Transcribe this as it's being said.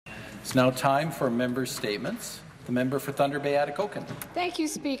It's now time for member statements. The member for Thunder Bay Atikokan. Thank you,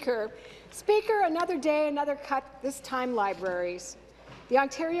 Speaker. Speaker, another day, another cut, this time libraries. The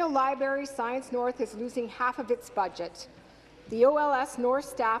Ontario Library Science North is losing half of its budget. The OLS North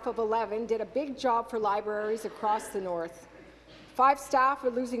staff of 11 did a big job for libraries across the North. 5 staff are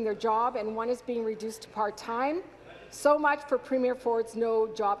losing their job and 1 is being reduced to part-time. So much for Premier Ford's No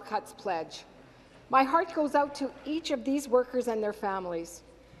Job Cuts pledge. My heart goes out to each of these workers and their families.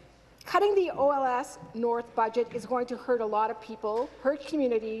 Cutting the OLS North budget is going to hurt a lot of people, hurt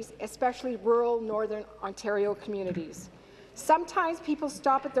communities, especially rural Northern Ontario communities. Sometimes people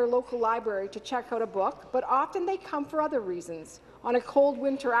stop at their local library to check out a book, but often they come for other reasons. On a cold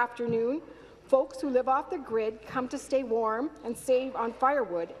winter afternoon, folks who live off the grid come to stay warm and save on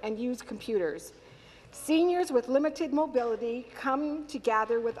firewood and use computers. Seniors with limited mobility come to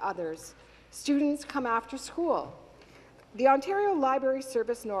gather with others. Students come after school. The Ontario Library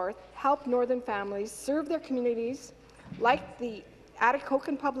Service North help Northern families serve their communities like the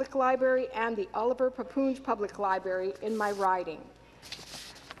Atikokan Public Library and the Oliver Papoonge Public Library in my riding.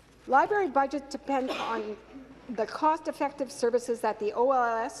 Library budgets depend on the cost-effective services that the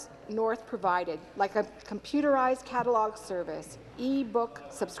OLS North provided, like a computerized catalog service, e-book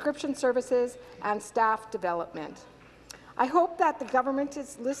subscription services, and staff development. I hope that the government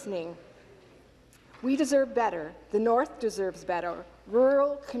is listening. We deserve better. The North deserves better.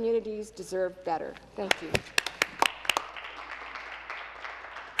 Rural communities deserve better. Thank you.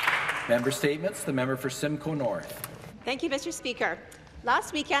 Member statements. The member for Simcoe North. Thank you, Mr. Speaker.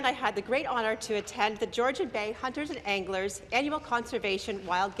 Last weekend, I had the great honour to attend the Georgian Bay Hunters and Anglers Annual Conservation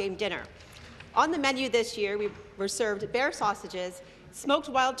Wild Game Dinner. On the menu this year, we were served bear sausages, smoked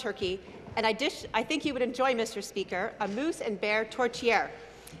wild turkey, and a dish I think you would enjoy, Mr. Speaker, a moose and bear tourtière.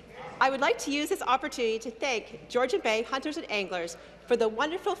 I would like to use this opportunity to thank Georgian Bay Hunters and Anglers for the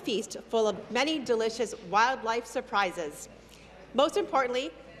wonderful feast full of many delicious wildlife surprises. Most importantly,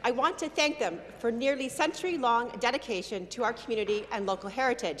 I want to thank them for nearly century-long dedication to our community and local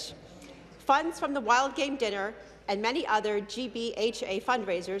heritage. Funds from the Wild Game Dinner and many other GBHA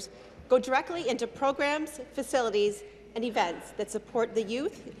fundraisers go directly into programs, facilities, and events that support the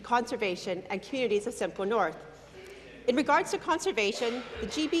youth, conservation, and communities of Simcoe North. In regards to conservation, the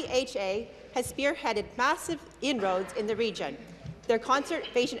GBHA has spearheaded massive inroads in the region. Their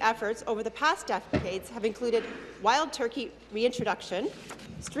conservation efforts over the past decades have included wild turkey reintroduction,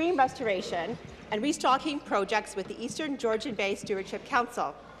 stream restoration, and restocking projects with the Eastern Georgian Bay Stewardship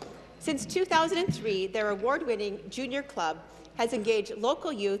Council. Since 2003, their award-winning junior club has engaged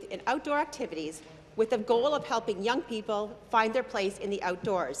local youth in outdoor activities with the goal of helping young people find their place in the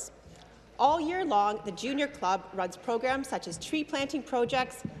outdoors. All year long, the Junior Club runs programs such as tree planting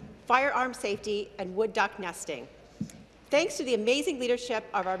projects, firearm safety, and wood duck nesting. Thanks to the amazing leadership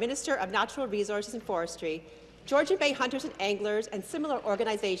of our Minister of Natural Resources and Forestry, Georgian Bay Hunters and Anglers and similar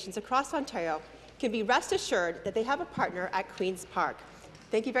organizations across Ontario can be rest assured that they have a partner at Queen's Park.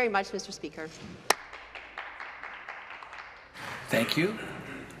 Thank you very much, Mr. Speaker. Thank you.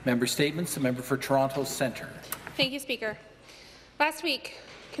 Member statements. The member for Toronto Centre. Thank you, Speaker. Last week,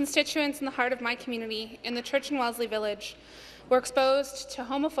 constituents in the heart of my community in the Church and Wellesley Village were exposed to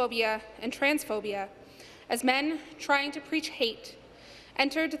homophobia and transphobia as men trying to preach hate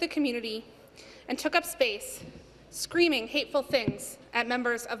entered the community and took up space, screaming hateful things at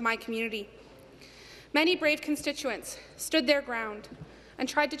members of my community. Many brave constituents stood their ground and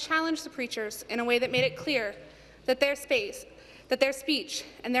tried to challenge the preachers in a way that made it clear that their speech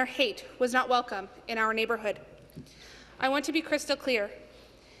and their hate was not welcome in our neighbourhood. I want to be crystal clear.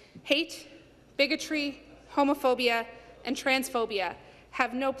 Hate, bigotry, homophobia, and transphobia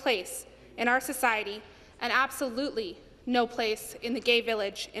have no place in our society and absolutely no place in the gay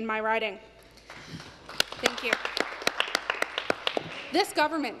village in my riding. Thank you. This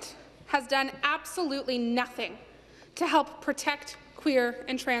government has done absolutely nothing to help protect queer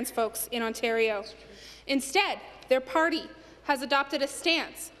and trans folks in Ontario. Instead, their party has adopted a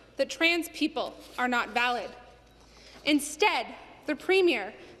stance that trans people are not valid. Instead, the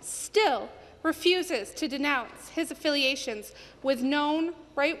Premier still refuses to denounce his affiliations with known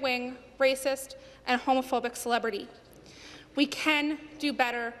right-wing, racist, and homophobic celebrity. We can do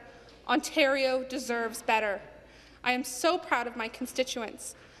better. Ontario deserves better. I am so proud of my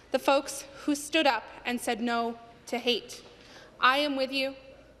constituents, the folks who stood up and said no to hate. I am with you,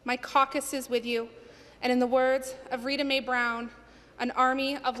 my caucus is with you, and in the words of Rita Mae Brown, an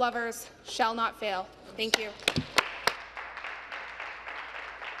army of lovers shall not fail. Thank you.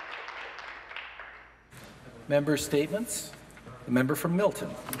 Member statements. The member from Milton.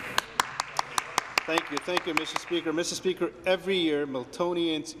 Thank you, Mr. Speaker. Mr. Speaker, every year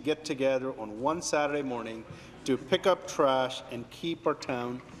Miltonians get together on one Saturday morning to pick up trash and keep our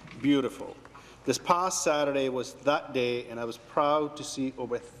town beautiful. This past Saturday was that day, and I was proud to see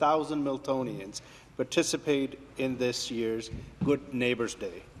over 1,000 Miltonians participate in this year's Good Neighbours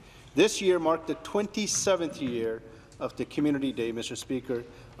Day. This year marked the 27th year of the Community Day, Mr. Speaker.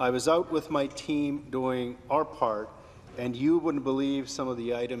 I was out with my team doing our part, and you wouldn't believe some of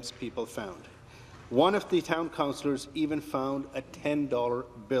the items people found. One of the town councillors even found a $10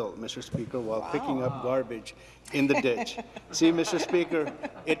 bill, Mr. Speaker, while picking up garbage in the ditch. See, Mr. Speaker,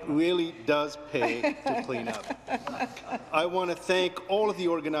 it really does pay to clean up. I want to thank all of the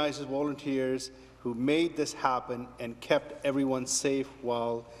organizers, volunteers who made this happen and kept everyone safe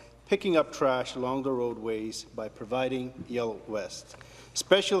while picking up trash along the roadways by providing yellow vests.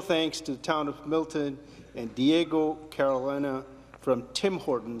 Special thanks to the town of Milton and Diego Carolina from Tim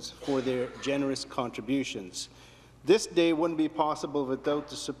Hortons for their generous contributions. This day wouldn't be possible without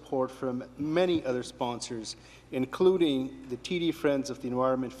the support from many other sponsors, including the TD Friends of the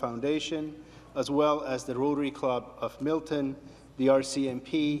Environment Foundation, as well as the Rotary Club of Milton, the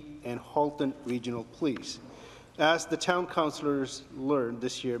RCMP, and Halton Regional Police. As the town councillors learned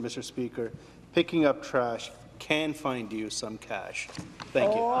this year, Mr. Speaker, picking up trash can find you some cash.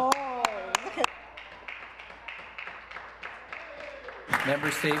 Thank you.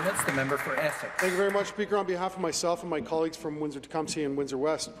 Member statements. The member for Essex. Thank you very much, Speaker. On behalf of myself and my colleagues from Windsor-Tecumseh and Windsor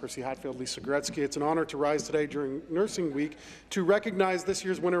West, Percy Hatfield, Lisa Gretzky, it's an honour to rise today during Nursing Week to recognize this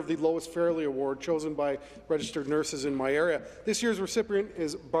year's winner of the Lois Fairley Award, chosen by registered nurses in my area. This year's recipient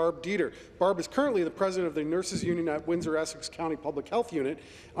is Barb Dieter. Barb is currently the president of the Nurses Union at Windsor-Essex County Public Health Unit.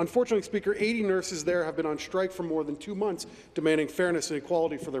 Unfortunately, Speaker, 80 nurses there have been on strike for more than 2 months, demanding fairness and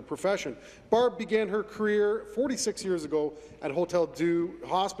equality for their profession. Barb began her career 46 years ago at Hotel Dieu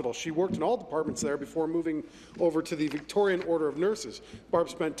Hospital. She worked in all departments there before moving over to the Victorian Order of Nurses. Barb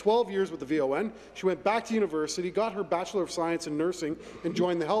spent 12 years with the VON. She went back to university, got her Bachelor of Science in Nursing, and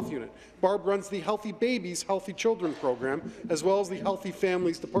joined the Health Unit. Barb runs the Healthy Babies, Healthy Children program, as well as the Healthy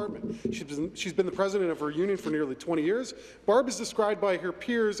Families department. She's been the president of her union for nearly 20 years. Barb is described by her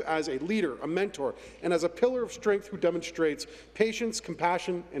peers as a leader, a mentor, and as a pillar of strength who demonstrates patience,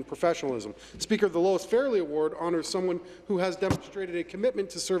 compassion, and professionalism. Speaker, the Lois Fairley Award honors someone who has demonstrated a commitment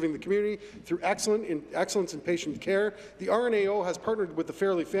to serving the community through excellence in patient care. The RNAO has partnered with the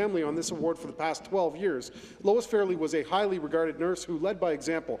Fairley family on this award for the past 12 years. Lois Fairley was a highly regarded nurse who led by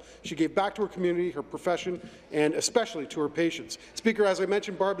example. She gave back to her community, her profession, and especially to her patients. Speaker, as I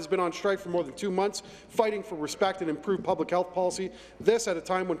mentioned, Barb has been on strike for more than 2 months, fighting for respect and improved public health policy. This at a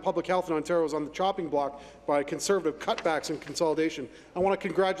time when public health in Ontario is on the chopping block by conservative cutbacks and consolidation. I want to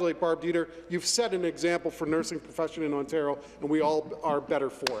congratulate Barb Dieter. You've set an example for nursing profession in Ontario, and we all are better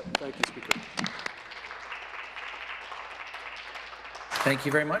for it. Thank you, Speaker. Thank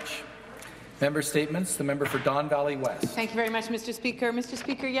you very much. Member statements. The member for Don Valley West. Thank you very much, Mr. Speaker. Mr.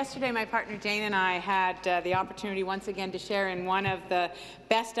 Speaker, yesterday my partner Jane and I had the opportunity once again to share in one of the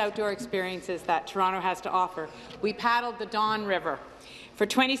best outdoor experiences that Toronto has to offer. We paddled the Don River. For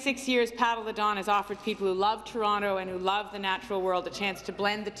 26 years, Paddle the Don has offered people who love Toronto and who love the natural world a chance to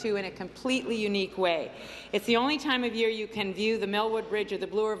blend the two in a completely unique way. It's the only time of year you can view the Millwood Bridge or the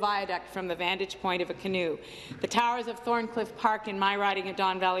Bloor Viaduct from the vantage point of a canoe. The towers of Thorncliffe Park in my riding of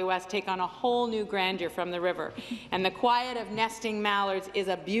Don Valley West take on a whole new grandeur from the river, and the quiet of nesting mallards is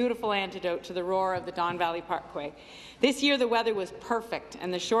a beautiful antidote to the roar of the Don Valley Parkway. This year the weather was perfect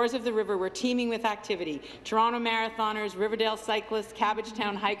and the shores of the river were teeming with activity. Toronto marathoners, Riverdale cyclists,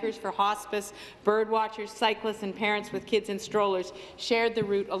 Cabbagetown hikers for hospice, birdwatchers, cyclists and parents with kids in strollers shared the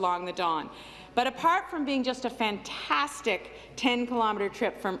route along the Don. But apart from being just a fantastic 10-kilometre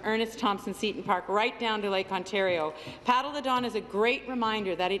trip from Ernest Thompson Seton Park right down to Lake Ontario, Paddle the Don is a great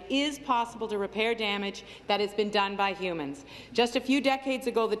reminder that it is possible to repair damage that has been done by humans. Just a few decades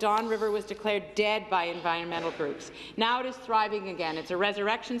ago, the Don River was declared dead by environmental groups. Now it is thriving again. It's a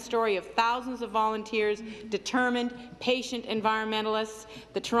resurrection story of thousands of volunteers, determined, patient environmentalists,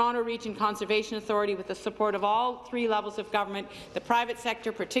 the Toronto Region Conservation Authority with the support of all 3 levels of government, the private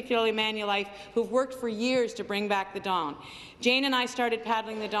sector, particularly Manulife, who've worked for years to bring back the Don. Jane and I started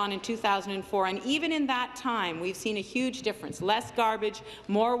paddling the Don in 2004, and even in that time, we've seen a huge difference. Less garbage,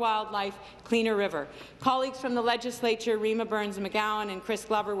 more wildlife, cleaner river. Colleagues from the legislature, Rima Burns-McGowan and Chris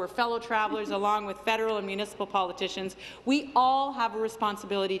Glover, were fellow travellers along with federal and municipal politicians. We all have a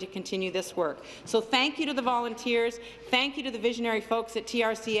responsibility to continue this work. So thank you to the volunteers, thank you to the visionary folks at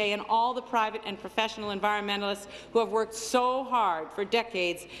TRCA and all the private and professional environmentalists who have worked so hard for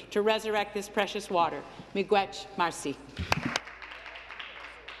decades to resurrect this precious water. Miigwech, Marcy.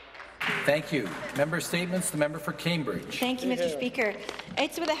 Thank you. Member statements. The member for Cambridge. Thank you, Mr. Speaker.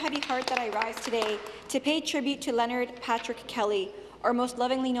 It's with a heavy heart that I rise today to pay tribute to Leonard Patrick Kelly, or most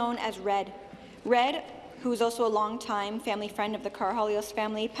lovingly known as Red. Red, who is also a long-time family friend of the Karahalios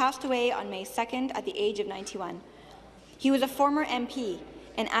family, passed away on May 2nd at the age of 91. He was a former MP,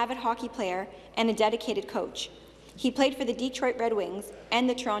 an avid hockey player, and a dedicated coach. He played for the Detroit Red Wings and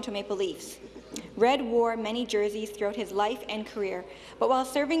the Toronto Maple Leafs. Red wore many jerseys throughout his life and career, but while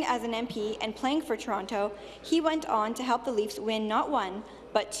serving as an MP and playing for Toronto, he went on to help the Leafs win not one,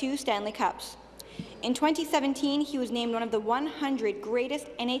 but 2 Stanley Cups. In 2017, he was named one of the 100 greatest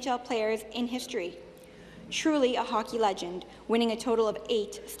NHL players in history. Truly a hockey legend, winning a total of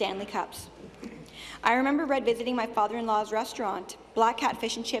 8 Stanley Cups. I remember Red visiting my father-in-law's restaurant, Black Cat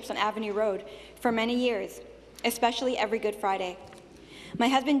Fish and Chips on Avenue Road, for many years, especially every Good Friday. My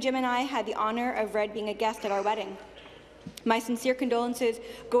husband Jim and I had the honour of Red being a guest at our wedding. My sincere condolences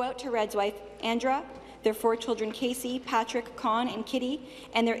go out to Red's wife, Andra, their 4 children, Casey, Patrick, Con, and Kitty,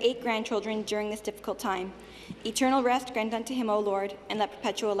 and their 8 grandchildren during this difficult time. Eternal rest grant unto him, O Lord, and let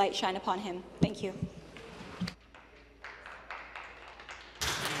perpetual light shine upon him. Thank you.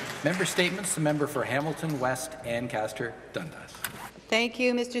 Member statements. The member for Hamilton West, Ancaster, Dundas. Thank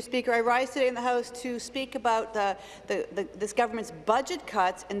you, Mr. Speaker. I rise today in the House to speak about this government's budget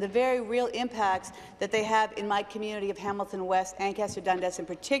cuts and the very real impacts that they have in my community of Hamilton West, Ancaster, Dundas in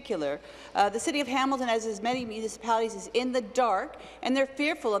particular. The City of Hamilton, as many municipalities, is in the dark, and they're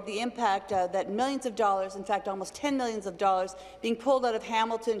fearful of the impact that millions of dollars, in fact almost $10 million, being pulled out of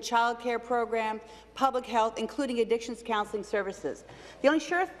Hamilton childcare programs, public health, including addictions counselling services. The only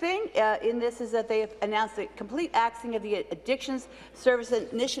sure thing in this is that they have announced the complete axing of the Addictions Service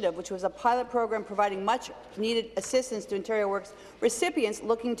Initiative, which was a pilot program providing much-needed assistance to Ontario Works recipients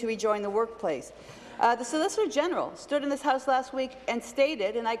looking to rejoin the workplace. The Solicitor General stood in this House last week and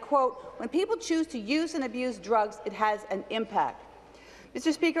stated, and I quote, "When people choose to use and abuse drugs, it has an impact."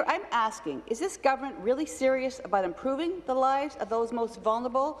 Mr. Speaker, I'm asking, is this government really serious about improving the lives of those most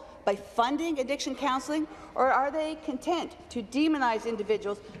vulnerable by funding addiction counselling, or are they content to demonize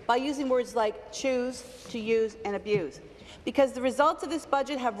individuals by using words like choose, to use, and abuse? Because the results of this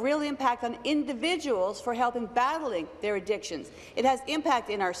budget have real impact on individuals for helping battling their addictions. It has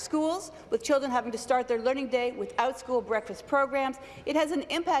impact in our schools, with children having to start their learning day without school breakfast programs. It has an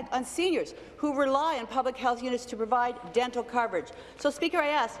impact on seniors who rely on public health units to provide dental coverage. So, Speaker, I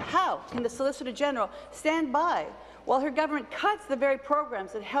ask, how can the Solicitor General stand by while her government cuts the very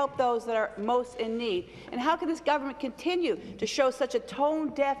programs that help those that are most in need? And how can this government continue to show such a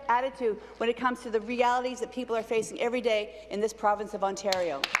tone-deaf attitude when it comes to the realities that people are facing every day in this province of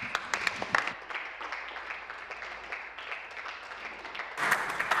Ontario?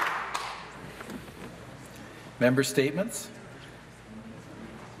 Member statements.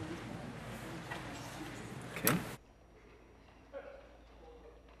 Okay.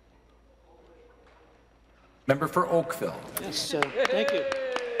 Member for Oakville. Yes, thank you.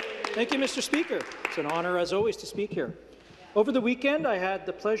 Thank you, Mr. Speaker. It's an honour, as always, to speak here. Over the weekend, I had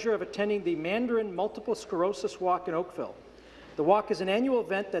the pleasure of attending the Mandarin Multiple Sclerosis Walk in Oakville. The walk is an annual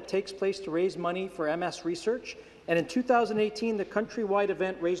event that takes place to raise money for MS research, and in 2018, the countrywide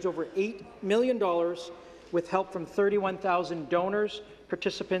event raised over $8 million with help from 31,000 donors,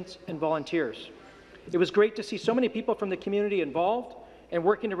 participants, and volunteers. It was great to see so many people from the community involved and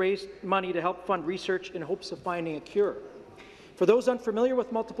working to raise money to help fund research in hopes of finding a cure. For those unfamiliar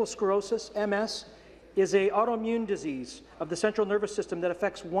with multiple sclerosis, MS is an autoimmune disease of the central nervous system that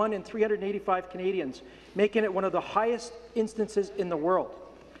affects 1 in 385 Canadians, making it one of the highest instances in the world.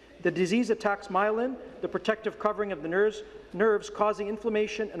 The disease attacks myelin, the protective covering of the nerves causing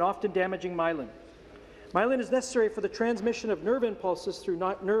inflammation and often damaging myelin. Myelin is necessary for the transmission of nerve impulses through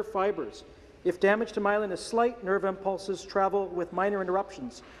nerve fibers. If damage to myelin is slight, nerve impulses travel with minor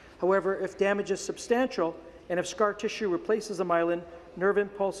interruptions. However, if damage is substantial and if scar tissue replaces the myelin, nerve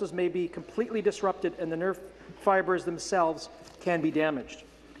impulses may be completely disrupted and the nerve fibers themselves can be damaged.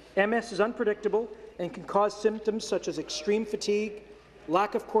 MS is unpredictable and can cause symptoms such as extreme fatigue,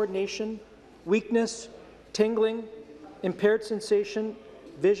 lack of coordination, weakness, tingling, impaired sensation,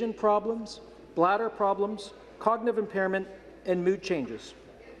 vision problems, bladder problems, cognitive impairment, and mood changes.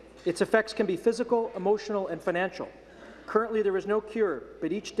 Its effects can be physical, emotional, and financial. Currently, there is no cure,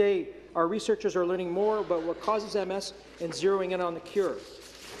 but each day our researchers are learning more about what causes MS and zeroing in on the cure.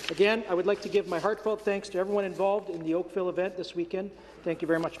 Again, I would like to give my heartfelt thanks to everyone involved in the Oakville event this weekend. Thank you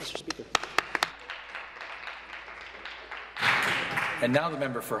very much, Mr. Speaker. And now the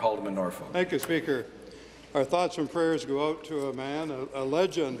member for Haldimand Norfolk. Thank you, Speaker. Our thoughts and prayers go out to a man, a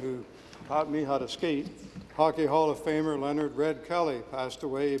legend who taught me how to skate, Hockey Hall of Famer Leonard "Red" Kelly passed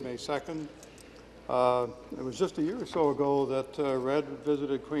away May 2nd. It was just a year or so ago that Red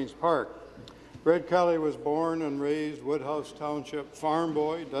visited Queen's Park. Red Kelly was born and raised Woodhouse Township farm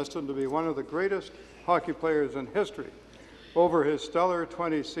boy, destined to be one of the greatest hockey players in history. Over his stellar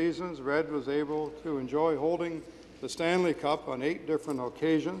 20 seasons, Red was able to enjoy holding the Stanley Cup on 8 different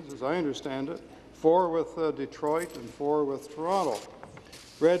occasions, as I understand it, 4 with Detroit and 4 with Toronto.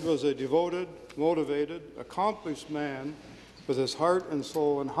 Red was a devoted, motivated, accomplished man with his heart and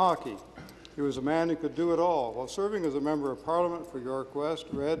soul in hockey. He was a man who could do it all. While serving as a member of Parliament for York West,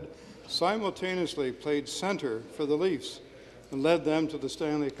 Red simultaneously played centre for the Leafs and led them to the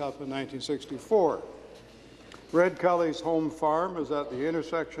Stanley Cup in 1964. Red Kelly's home farm is at the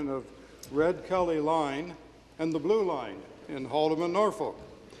intersection of Red Kelly Line and the Blue Line in Haldimand, Norfolk.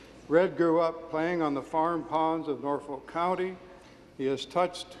 Red grew up playing on the farm ponds of Norfolk County. He has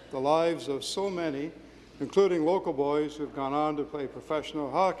touched the lives of so many, including local boys who have gone on to play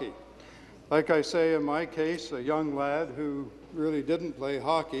professional hockey. Like I say in my case, a young lad who really didn't play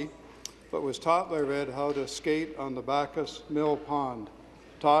hockey, but was taught by Red how to skate on the Bacchus Mill Pond,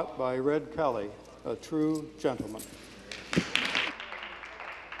 taught by Red Kelly, a true gentleman.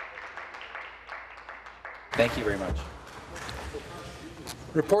 Thank you very much.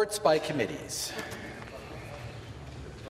 Reports by committees.